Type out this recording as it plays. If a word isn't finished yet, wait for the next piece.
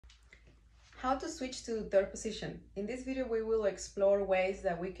How to switch to third position. In this video, we will explore ways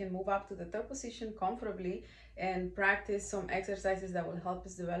that we can move up to the third position comfortably and practice some exercises that will help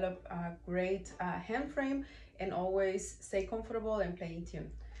us develop a great hand frame and always stay comfortable and play in tune.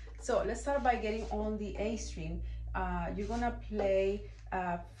 So let's start by getting on the A string. You're gonna play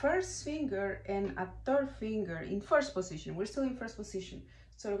first finger and a third finger in first position. We're still in first position.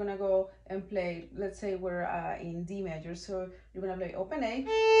 So we're gonna go and play, let's say we're in D major. So you're gonna play open A,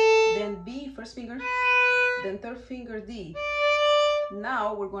 then B, first finger, then third finger D.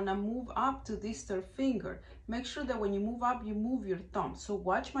 Now we're gonna move up to this third finger. Make sure that when you move up, you move your thumb. So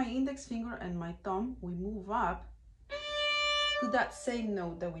watch my index finger and my thumb, we move up to that same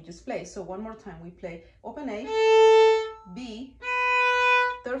note that we just played. So one more time, we play open A, B,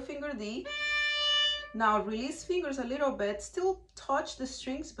 third finger D. Now release fingers a little bit, still touch the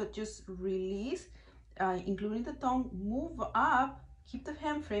strings, but just release, including the thumb, move up, keep the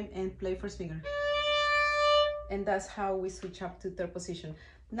hand frame and play first finger. And that's how we switch up to third position.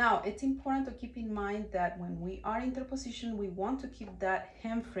 Now it's important to keep in mind that when we are in third position, we want to keep that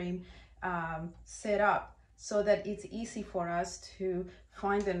hand frame set up so that it's easy for us to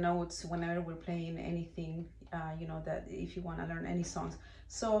find the notes whenever we're playing anything, you know, that if you want to learn any songs.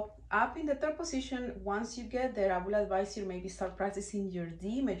 So up in the third position, once you get there, I will advise you maybe start practicing your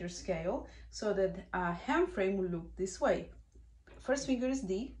D major scale so that hand frame will look this way. First finger is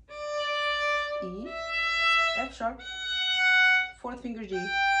D, E, F sharp, fourth finger G,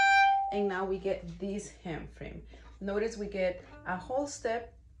 and now we get this hand frame. Notice we get a whole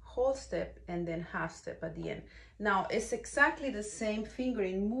step, and then half step at the end. Now it's exactly the same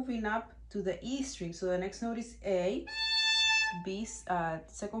fingering moving up to the E string. So the next note is A, B,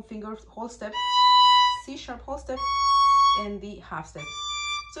 second finger whole step, C sharp whole step, and D half step.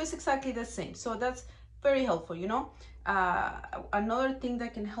 So it's exactly the same. So that's very helpful, you know. Another thing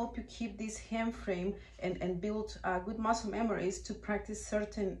that can help you keep this hand frame and build good muscle memory is to practice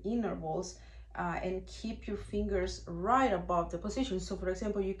certain intervals and keep your fingers right above the position. So for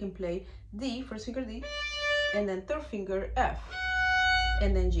example, you can play D, first finger D, and then third finger F,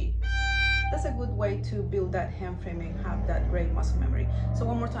 and then G. That's a good way to build that hand frame and have that great muscle memory. So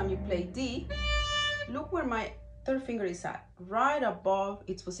one more time, you play D. Look where my third finger is at, right above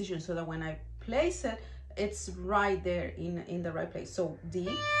its position, so that when I place it, it's right there in the right place. So D,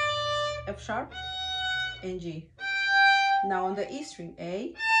 F sharp, and G. Now on the E string,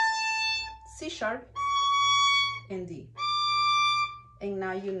 A, C sharp, and D. And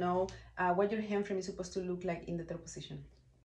now you know what your hand frame is supposed to look like in the third position.